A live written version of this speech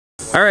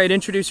All right,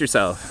 introduce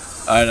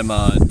yourself. All right,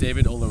 I'm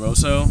David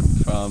Oloroso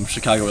from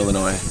Chicago,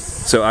 Illinois.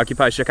 So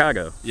Occupy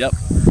Chicago. Yep.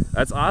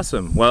 That's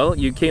awesome. Well,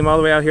 you came all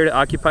the way out here to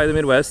Occupy the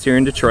Midwest here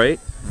in Detroit.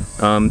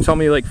 Tell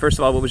me, like, first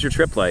of all, what was your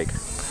trip like?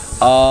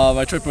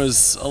 My trip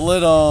was a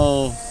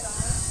little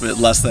bit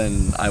less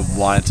than I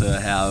wanted to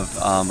have.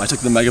 I took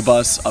the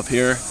megabus up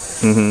here,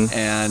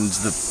 and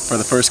for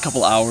the first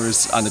couple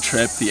hours on the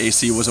trip, the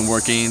AC wasn't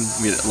working.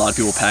 We had a lot of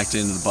people packed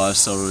into the bus,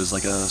 so it was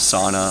like a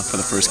sauna for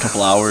the first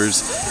couple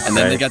hours. And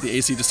then they got the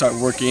AC to start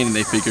working, and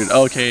they figured,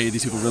 okay,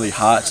 these people are really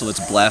hot, so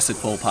let's blast it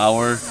full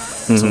power.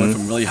 So it went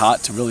from really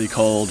hot to really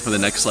cold for the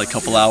next like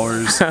couple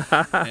hours.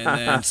 And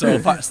then, so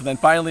then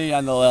finally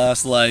on the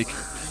last like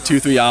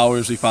 2-3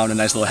 hours, we found a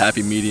nice little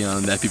happy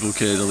medium that people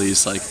could at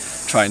least like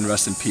try and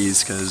rest in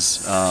peace,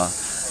 because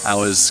I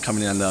was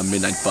coming on the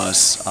midnight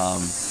bus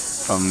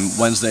from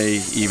Wednesday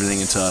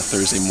evening into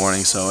Thursday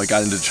morning, so I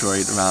got into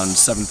Detroit around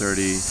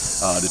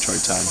 7:30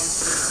 Detroit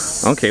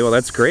time. Okay, well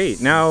that's great.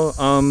 Now,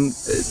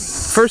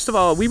 first of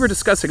all, we were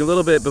discussing a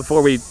little bit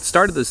before we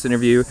started this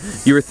interview.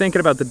 You were thinking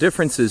about the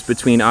differences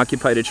between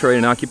Occupy Detroit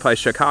and Occupy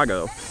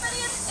Chicago.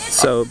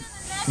 So,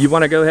 you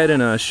want to go ahead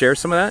and share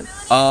some of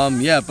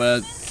that? Yeah,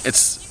 but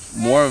it's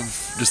more of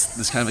just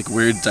this kind of like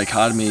weird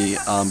dichotomy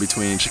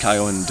between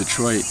Chicago and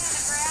Detroit,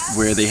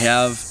 where they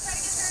have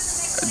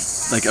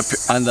like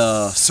on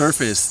the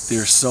surface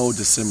they're so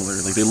dissimilar.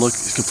 Like they look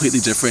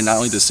completely different, not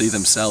only the city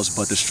themselves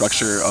but the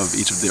structure of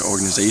each of their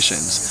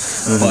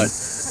organizations. But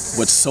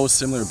what's so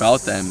similar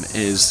about them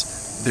is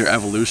their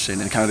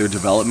evolution and kind of their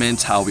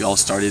development, how we all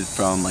started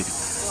from like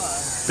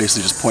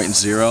basically just point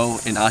zero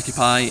in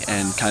Occupy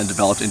and kind of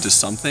developed into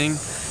something.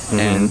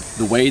 And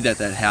the way that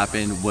that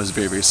happened was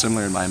very, very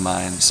similar in my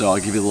mind. So I'll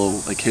give you a little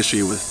like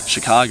history with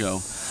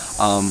Chicago.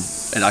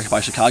 At Occupy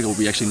Chicago,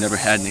 we actually never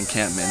had an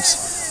encampment.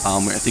 I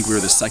think we were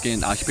the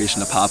second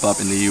occupation to pop up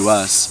in the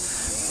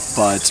U.S.,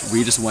 but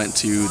we just went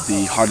to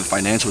the heart of the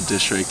financial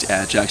district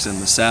at Jackson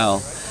and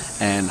LaSalle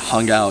and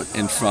hung out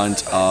in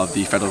front of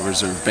the Federal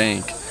Reserve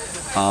Bank.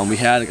 We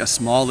had like a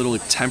small little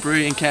like,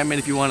 temporary encampment,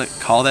 if you want to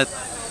call that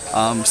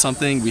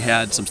something. We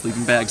had some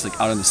sleeping bags like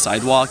out on the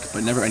sidewalk,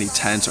 but never any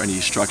tents or any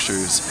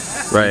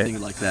structures or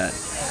anything like that.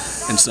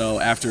 And so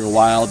after a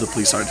while, the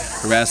police started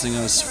harassing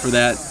us for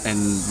that, and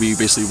we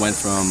basically went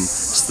from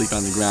sleeping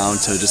on the ground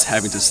to just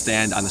having to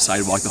stand on the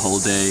sidewalk the whole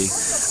day.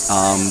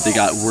 They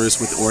got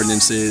worse with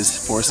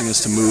ordinances, forcing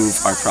us to move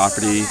our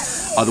property.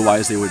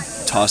 Otherwise, they would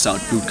toss out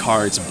food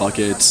carts,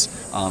 buckets,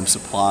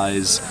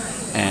 supplies,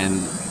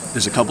 and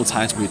there's a couple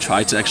times we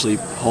tried to actually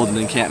hold an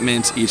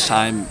encampment. Each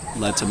time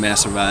led to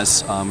mass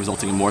arrests,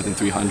 resulting in more than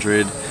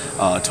 300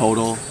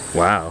 total.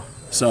 Wow.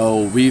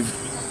 So we've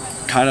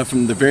kind of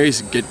from the very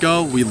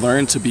get-go, we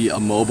learned to be a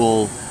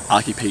mobile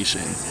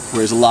occupation,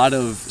 whereas a lot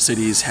of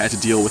cities had to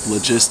deal with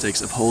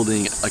logistics of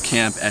holding a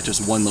camp at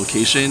just one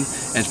location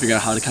and figure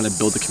out how to kind of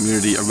build the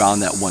community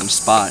around that one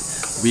spot.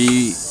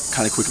 We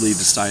kind of quickly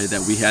decided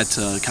that we had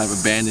to kind of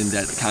abandon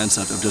that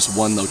concept of just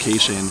one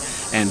location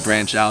and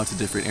branch out to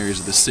different areas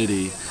of the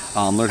city,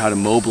 learn how to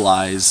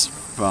mobilize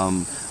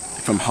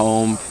from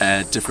home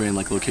at different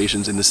like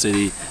locations in the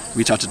city,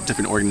 reach out to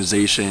different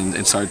organizations,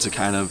 and start to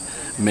kind of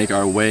make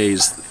our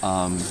ways,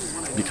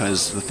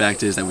 because the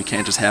fact is that we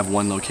can't just have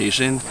one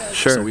location.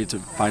 So we had to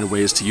find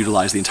ways to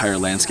utilize the entire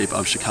landscape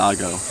of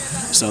Chicago.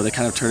 So they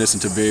kind of turned us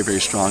into very,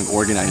 very strong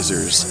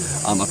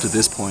organizers up to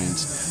this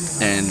point.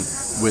 And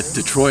with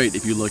Detroit,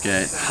 if you look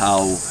at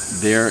how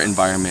their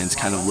environment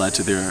kind of led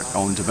to their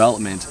own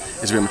development,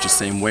 is very much the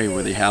same way,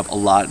 where they have a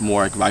lot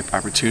more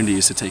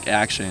opportunities to take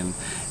action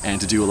and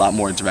to do a lot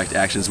more direct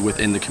actions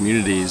within the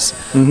communities.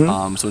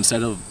 So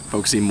instead of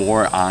focusing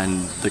more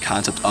on the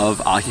concept of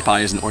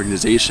Occupy as an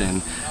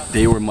organization,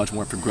 they were much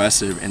more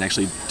progressive in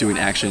actually doing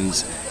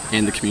actions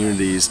in the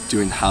communities,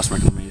 doing house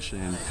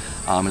reclamation,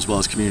 as well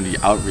as community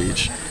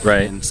outreach.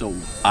 And so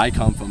I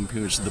come from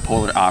pretty much the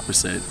polar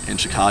opposite in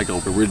Chicago,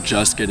 where we're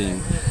just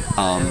getting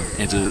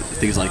into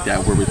things like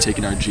that, where we're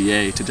taking our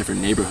GA to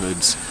different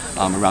neighborhoods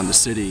around the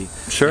city.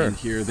 And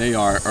here they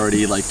are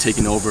already like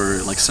taking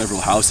over like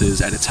several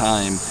houses at a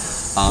time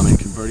and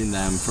converting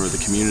them for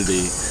the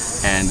community.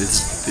 And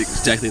it's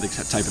exactly the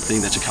type of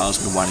thing that Chicago's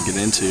been wanting to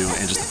get into,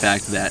 and just the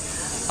fact that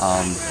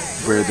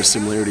where the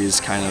similarities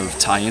kind of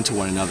tie into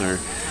one another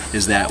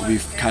is that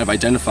we've kind of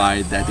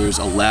identified that there's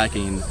a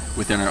lacking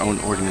within our own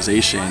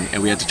organization,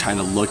 and we had to try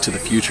to look to the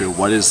future.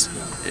 What is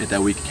it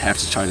that we have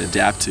to try to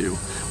adapt to?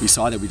 We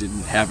saw that we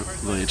didn't have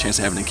really a chance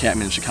to have an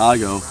encampment in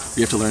Chicago.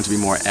 We have to learn to be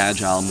more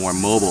agile, more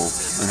mobile,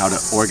 learn how to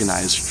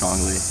organize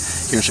strongly.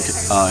 Here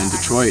in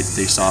Detroit,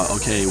 they saw,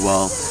 okay,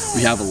 well,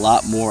 we have a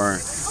lot more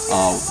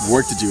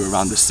work to do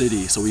around the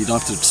city, so we don't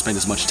have to spend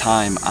as much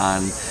time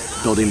on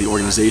building the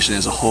organization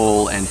as a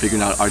whole and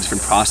figuring out our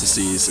different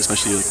processes,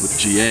 especially like with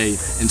GA.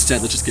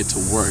 Instead, let's just get to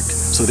work.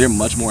 So they're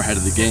much more ahead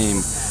of the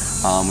game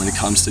when it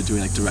comes to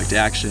doing like direct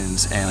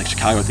actions, and like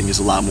Chicago, I think, is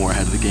a lot more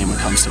ahead of the game when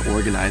it comes to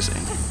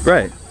organizing.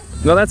 Right.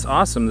 Well, that's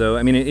awesome, though.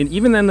 I mean, and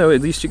even then, though,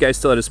 at least you guys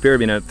still had a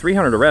spirit. I mean,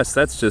 300 arrests,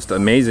 that's just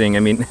amazing. I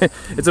mean,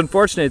 it's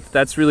unfortunate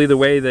that's really the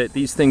way that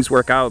these things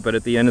work out, but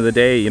at the end of the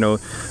day, you know,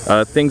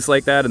 things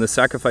like that and the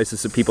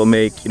sacrifices that people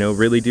make, you know,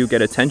 really do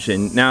get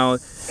attention. Now,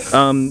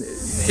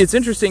 it's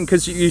interesting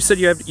because you said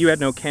you had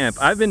no camp.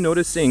 I've been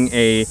noticing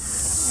a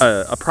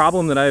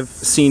problem that I've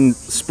seen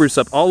spruce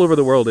up all over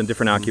the world in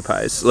different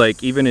occupies,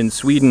 like even in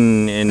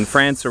Sweden, in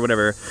France or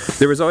whatever.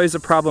 There was always a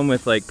problem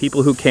with like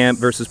people who camp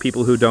versus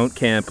people who don't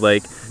camp.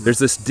 Like there's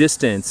this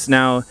distance.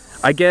 Now,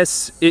 I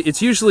guess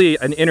it's usually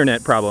an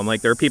internet problem.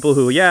 Like there are people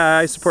who, yeah,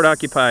 I support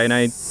Occupy and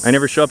I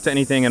never show up to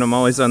anything and I'm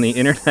always on the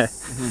internet.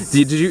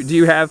 Mm-hmm. Do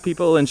you have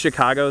people in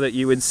Chicago that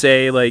you would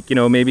say, like, you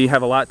know, maybe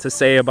have a lot to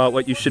say about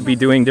what you should be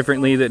doing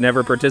differently that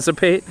never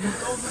participate?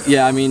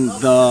 Yeah, I mean,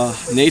 the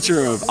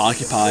nature of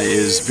Occupy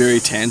is very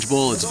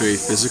tangible, it's very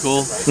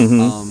physical,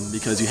 mm-hmm.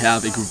 Because you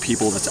have a group of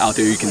people that's out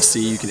there you can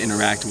see, you can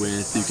interact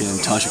with, you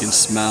can touch, you can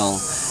smell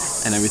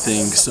and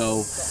everything.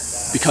 So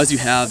because you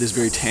have this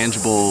very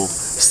tangible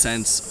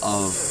sense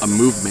of a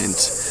movement,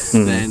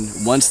 mm-hmm. then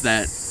once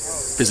that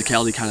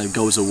physicality kind of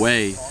goes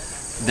away,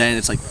 then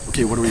it's like,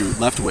 okay, what are we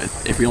left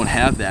with? If we don't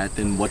have that,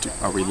 then what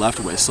are we left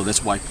with? So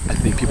that's why I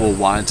think people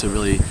wanted to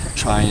really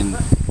try and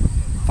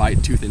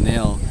fight tooth and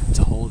nail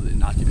to hold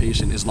an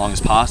occupation as long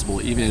as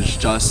possible, even if it's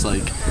just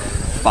like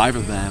 5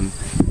 of them,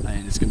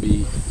 and it's going to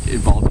be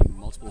involving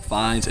multiple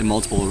fines and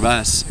multiple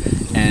arrests,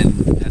 and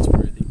that's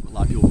where I think a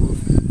lot of people were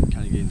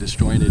kind of getting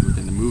disjointed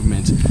within the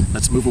movement.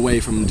 Let's move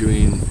away from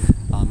doing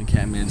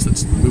encampments,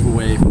 let's move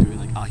away from doing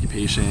like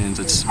occupations,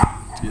 let's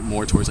get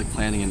more towards like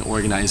planning and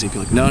organizing.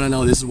 People like,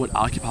 no, this is what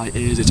Occupy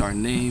is, it's our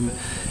name.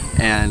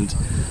 And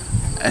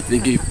I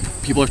think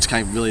people have to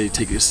kind of really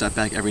take a step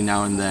back every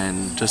now and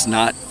then, just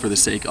not for the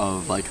sake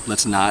of like,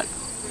 let's not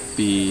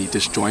be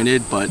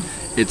disjointed, but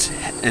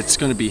it's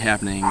going to be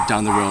happening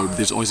down the road.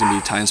 There's always going to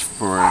be times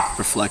for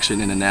reflection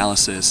and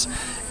analysis,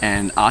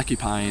 and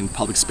occupying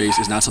public space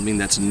is not something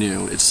that's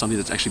new. It's something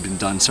that's actually been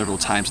done several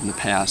times in the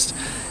past.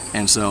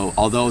 And so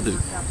although the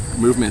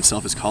movement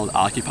itself is called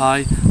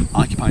Occupy,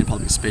 occupying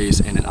public space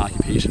and an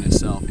occupation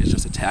itself is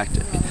just a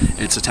tactic.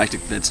 It's a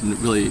tactic that's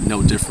really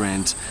no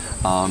different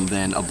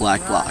than a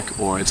black bloc,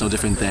 or it's no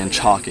different than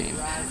chalking.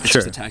 It's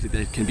Sure. just a tactic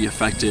that can be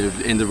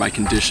effective in the right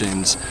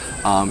conditions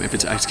if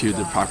it's executed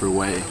the proper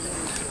way.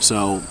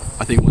 So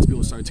I think once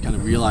people start to kind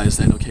of realize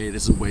that, okay,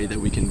 this is a way that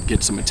we can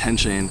get some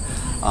attention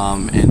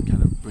and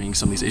kind of bring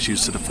some of these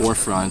issues to the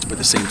forefront, but at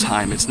the same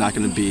time, it's not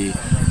going to be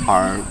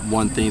our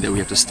one thing that we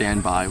have to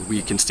stand by.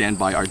 We can stand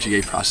by our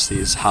GA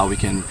processes, how we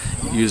can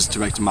use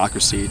direct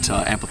democracy to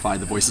amplify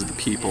the voices of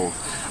the people,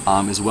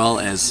 as well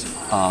as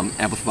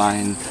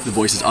amplifying the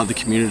voices of the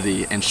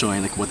community and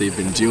showing like what they've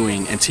been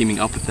doing and teaming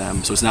up with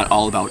them. So it's not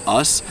all about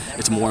us,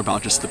 it's more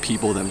about just the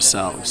people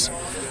themselves.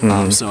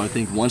 Mm-hmm. So I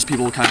think once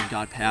people kind of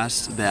got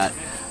past that,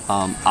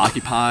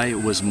 Occupy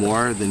was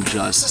more than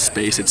just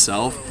space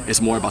itself.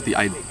 It's more about the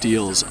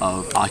ideals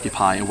of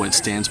Occupy and what it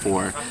stands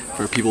for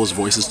people's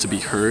voices to be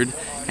heard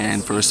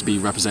and for us to be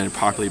represented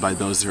properly by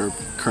those who are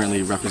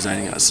currently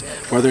representing us.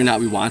 Whether or not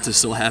we want to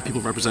still have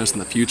people represent us in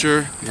the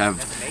future, have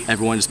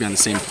everyone just be on the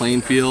same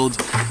playing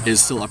field,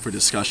 is still up for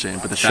discussion.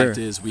 But the Sure. fact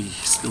is, we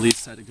at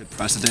least set a good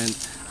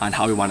precedent on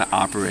how we want to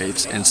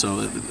operate. And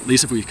so at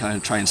least if we kind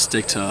of try and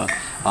stick to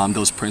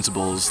those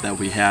principles that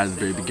we had at the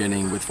very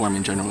beginning with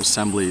forming General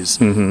Assemblies,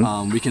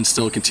 we can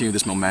still continue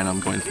this momentum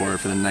going forward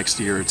for the next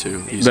year or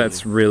two easily.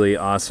 That's really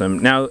awesome.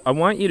 Now, I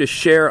want you to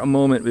share a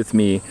moment with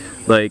me,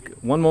 like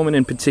one moment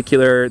in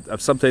particular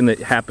of something that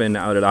happened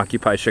out at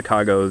Occupy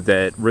Chicago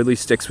that really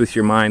sticks with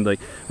your mind, like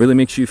really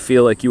makes you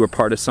feel like you were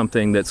part of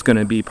something that's going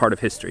to be part of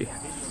history.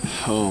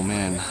 Oh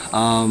man,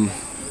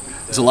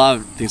 there's a lot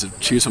of things to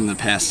choose from in the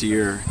past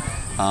year.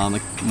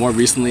 Like more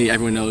recently,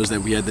 everyone knows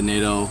that we had the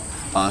NATO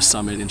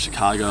summit in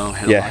Chicago,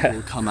 had a lot of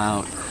people come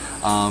out.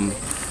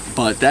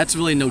 But that's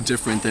really no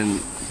different than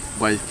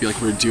what I feel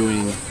like we're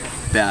doing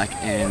back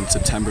in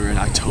September and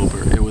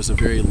October. It was a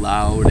very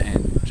loud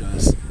and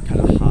just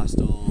kind of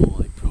hostile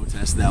like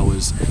protest that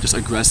was just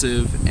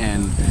aggressive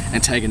and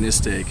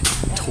antagonistic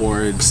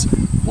towards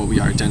what we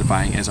are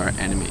identifying as our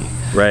enemy.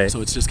 Right.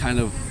 So it's just kind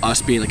of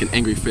us being like an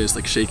angry fist,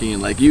 like shaking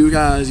and like, you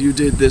guys, you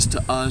did this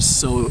to us.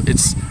 So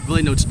it's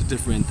really no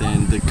different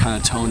than the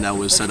kind of tone that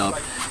was set up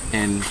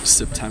in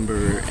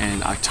September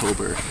and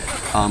October.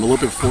 A little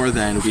bit before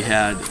then, we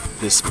had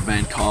this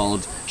event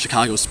called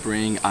Chicago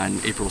Spring on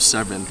April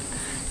 7th.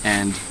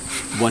 And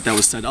what that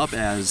was set up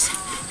as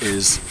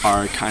is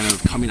our kind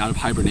of coming out of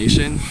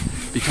hibernation,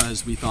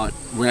 because we thought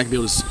we're not gonna be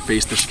able to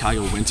face the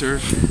Chicago winter.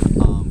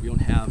 We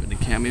don't have an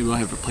encampment, we don't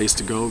have a place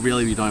to go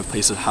really, we don't have a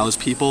place to house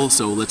people,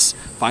 so let's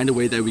find a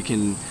way that we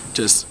can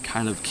just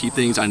kind of keep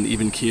things on an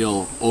even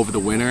keel over the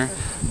winter,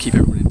 keep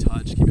everyone in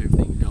touch, keep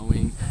everything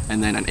going,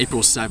 and then on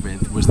April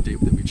 7th was the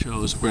date that we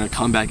chose. We're gonna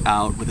come back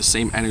out with the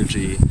same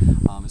energy,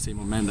 the same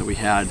momentum that we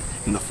had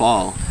in the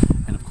fall.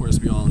 And of course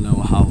we all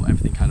know how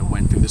everything kind of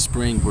went through the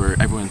spring, where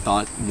everyone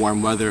thought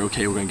warm weather,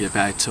 okay, we're gonna get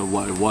back to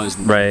what it was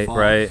in the fall.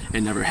 Right.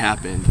 It never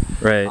happened.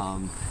 Right.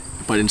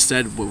 But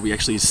instead, what we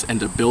actually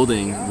ended up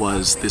building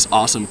was this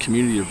awesome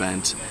community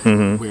event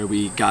where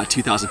we got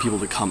 2,000 people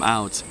to come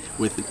out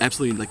with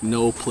absolutely like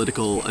no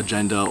political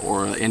agenda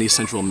or any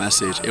central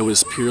message. It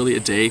was purely a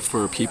day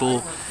for people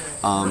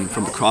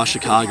from across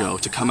Chicago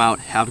to come out,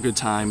 have a good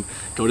time,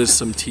 go to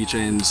some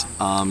teach-ins,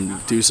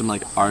 do some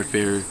like art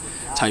fair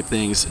type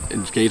things,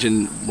 engage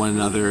in one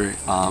another,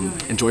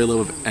 enjoy a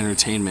little bit of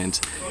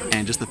entertainment.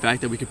 And just the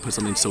fact that we could put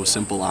something so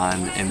simple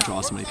on and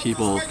draw so many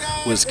people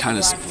was kind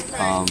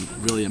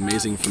of really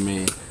amazing for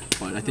me.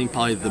 But I think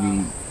probably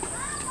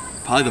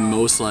the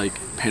most like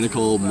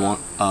pinnacle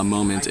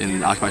moment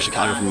in Occupy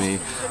Chicago for me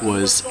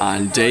was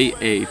on day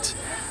 8,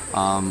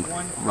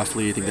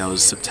 roughly I think that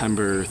was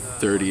September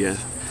 30th.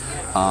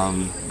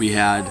 We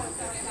had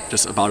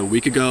just about a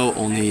week ago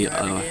only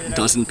a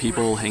dozen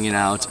people hanging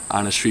out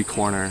on a street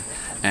corner,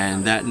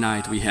 and that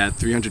night we had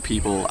 300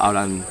 people out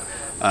on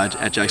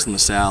at Jackson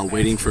LaSalle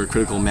waiting for a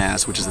critical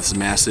mass, which is this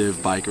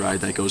massive bike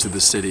ride that goes through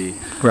the city,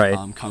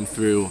 come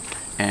through.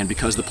 And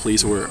because the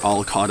police were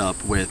all caught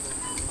up with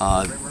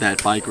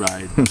that bike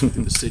ride through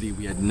the city,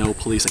 we had no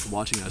police like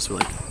watching us. We're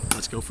like,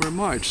 let's go for a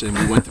march. And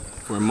we went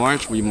for a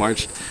march. We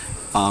marched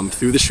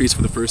through the streets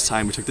for the first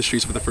time. We took the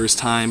streets for the first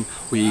time.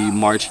 We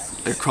marched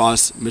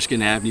across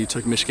Michigan Avenue,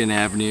 took Michigan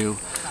Avenue.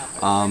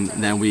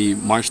 Then we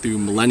marched through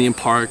Millennium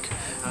Park,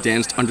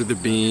 danced under the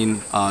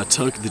bean,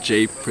 took the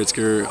J.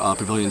 Pritzker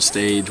Pavilion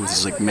stage, which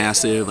is like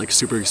massive, like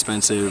super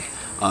expensive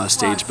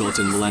stage built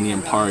in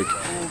Millennium Park.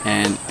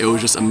 And it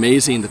was just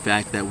amazing the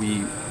fact that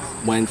we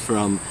went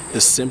from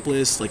the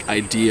simplest like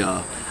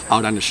idea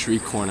out on the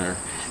street corner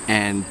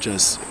and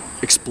just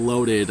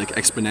exploded like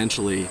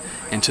exponentially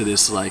into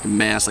this like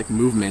mass like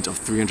movement of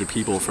 300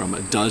 people from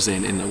a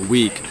dozen in a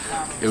week.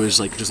 It was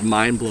like just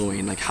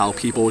mind-blowing like how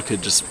people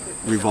could just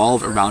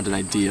revolve around an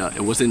idea.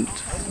 It wasn't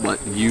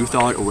what you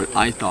thought or what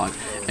I thought.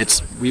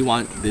 It's we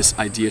want this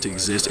idea to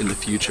exist in the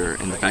future,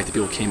 and the fact that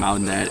people came out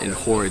in that in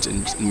hordes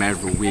in a matter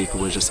of a week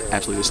was just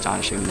absolutely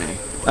astonishing to me.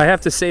 I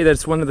have to say that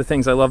it's one of the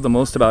things I love the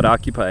most about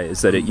Occupy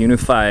is that it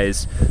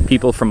unifies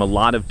people from a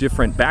lot of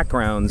different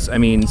backgrounds. I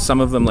mean,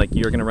 some of them, like,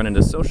 you're going to run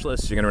into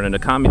socialists, you're going to run into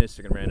communists,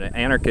 you're going to run into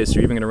anarchists,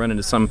 you're even going to run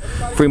into some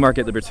free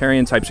market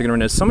libertarian types, you're going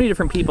to run into so many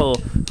different people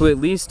who at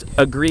least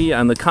agree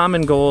on the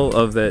common goal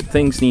of that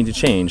things need to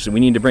change, that we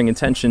need to bring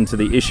attention to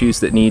the issues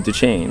that need to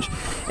change.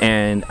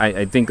 And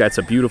I think that's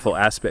a beautiful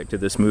aspect of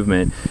this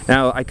movement.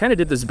 Now, I kind of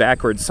did this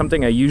backwards.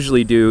 Something I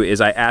usually do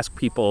is I ask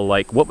people,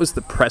 like, what was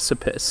the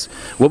precipice?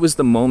 What was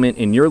the moment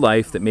in your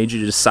life that made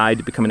you decide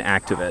to become an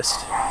activist?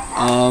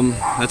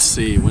 Let's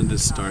see, when did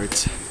this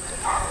start?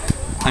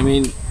 I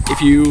mean,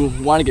 if you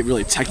want to get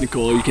really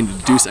technical, you can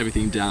deduce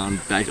everything down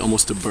back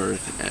almost to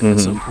birth at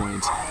some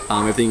point.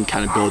 Everything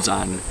kind of builds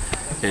on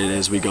it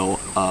as we go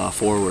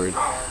forward.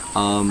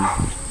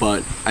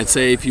 But I'd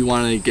say if you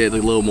want to get a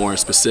little more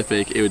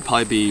specific, it would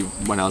probably be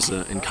when I was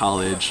in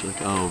college. Like,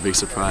 oh, big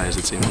surprise,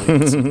 it seemed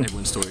like it's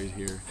everyone's story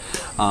here.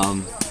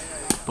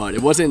 But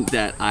it wasn't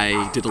that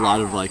I did a lot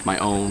of like my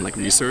own like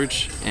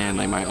research and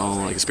like my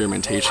own like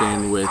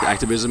experimentation with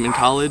activism in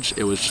college.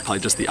 It was probably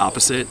just the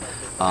opposite.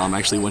 I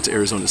actually went to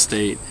Arizona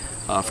State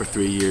for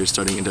 3 years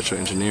studying industrial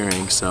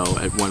engineering. So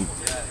at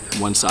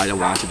one side I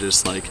wanted to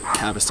just like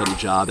have a steady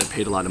job that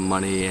paid a lot of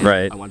money, and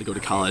I wanted to go to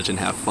college and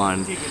have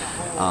fun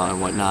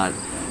and whatnot.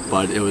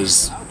 But it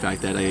was the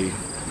fact that I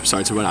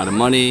started to run out of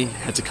money,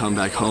 had to come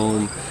back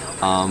home,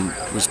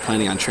 was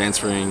planning on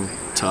transferring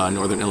to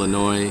Northern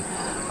Illinois.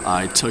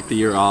 I took the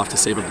year off to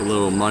save up a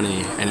little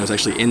money, and it was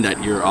actually in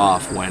that year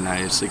off when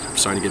I was like,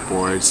 starting to get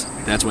bored.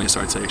 That's when I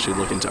started to actually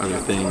look into other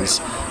things,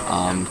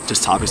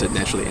 just topics that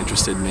naturally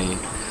interested me,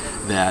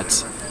 that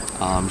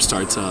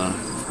started to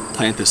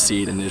plant the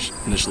seed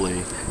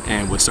initially,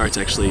 and what started to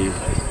actually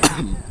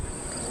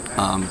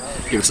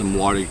give it some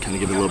water, kind of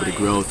give it a little bit of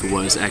growth,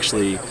 was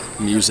actually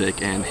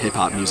music, and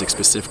hip-hop music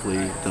specifically.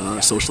 The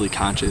socially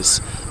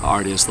conscious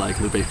artists like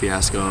Lupe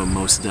Fiasco,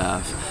 Mos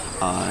Def,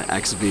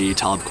 XV,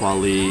 Talib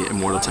Kweli,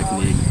 Immortal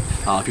Technique,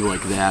 people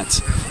like that.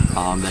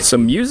 So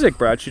music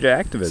brought you to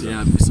activism.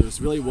 Yeah, so it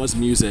really was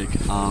music,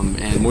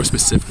 and more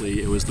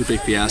specifically, it was Lupe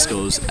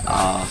Fiasco's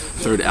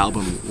third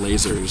album,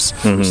 Lasers,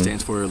 which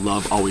stands for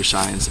Love Always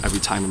Shines, Every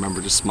Time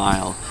Remember to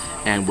Smile.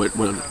 And what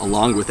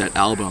along with that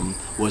album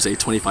was a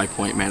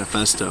 25-point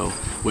manifesto,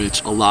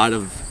 which a lot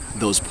of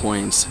those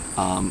points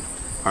are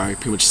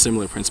pretty much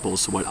similar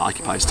principles to what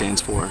Occupy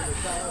stands for.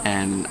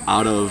 And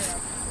out of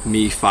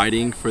me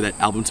fighting for that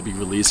album to be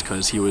released,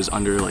 because he was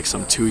under like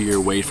some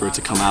 2-year wait for it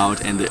to come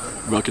out, and the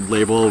record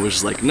label was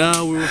just like,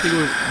 no, we think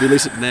we'll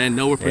release it then,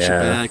 no, we'll push it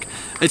back,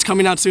 it's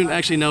coming out soon,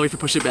 actually no, we have to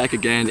push it back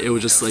again. It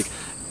was just like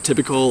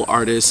typical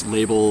artist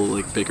label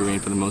like bickering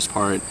for the most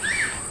part.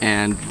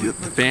 And the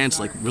fans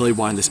like really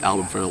wanted this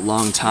album for a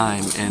long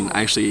time, and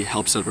I actually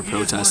helped set up a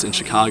protest in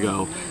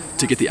Chicago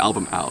to get the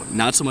album out.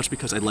 Not so much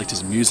because I liked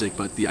his music,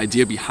 but the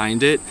idea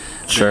behind it,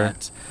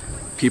 that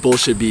people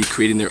should be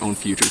creating their own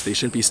futures. They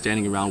shouldn't be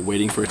standing around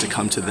waiting for it to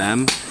come to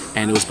them.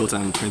 And it was built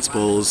on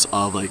principles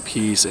of like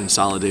peace and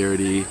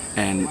solidarity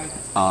and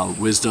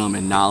wisdom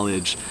and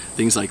knowledge,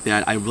 things like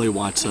that. I really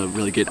want to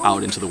really get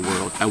out into the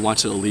world. I want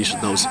to unleash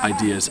those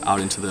ideas out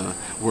into the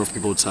world for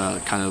people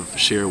to kind of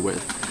share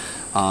with.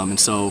 And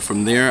so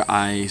from there,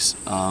 I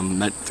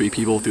met 3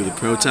 people through the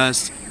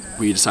protest.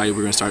 We decided we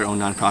were going to start our own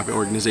nonprofit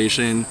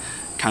organization,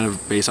 kind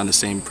of based on the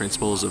same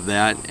principles of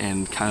that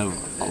and kind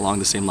of along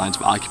the same lines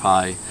of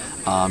Occupy,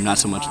 not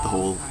so much the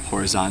whole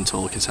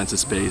horizontal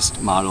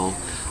consensus-based model,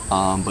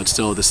 but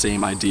still the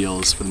same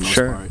ideals for the most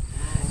part.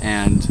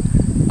 And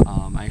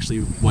I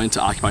actually went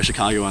to Occupy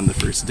Chicago on the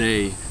first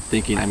day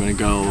thinking I'm going to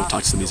go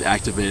talk to some of these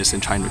activists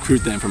and try and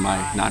recruit them for my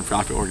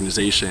nonprofit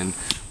organization.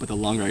 But the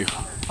longer I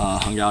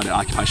hung out at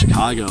Occupy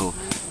Chicago,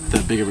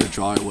 the bigger of a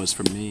draw it was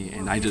for me,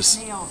 and I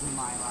just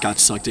got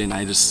sucked in.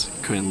 I just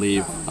couldn't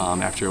leave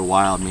after a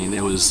while. I mean,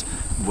 it was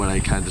what I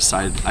kind of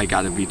decided, I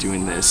got to be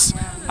doing this.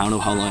 I don't know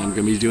how long I'm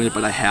going to be doing it,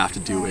 but I have to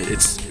do it.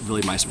 It's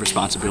really my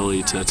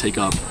responsibility to take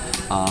up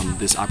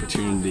this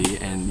opportunity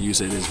and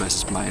use it as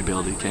best as my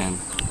ability can.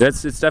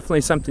 It's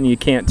definitely something you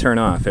can't turn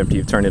off after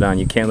you've turned it on.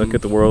 You can't look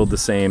at the world the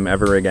same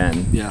ever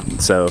again. Yeah.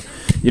 So,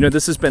 you know,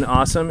 this has been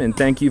awesome, and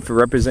thank you for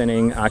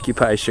representing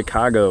Occupy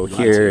Chicago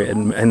here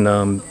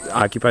and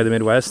Occupy the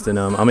Midwest, and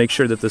I'll make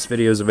sure that this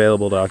video is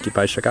available to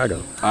Occupy Chicago.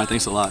 All right,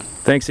 thanks a lot.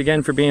 Thanks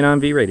again for being on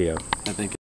V-Radio. Thank you.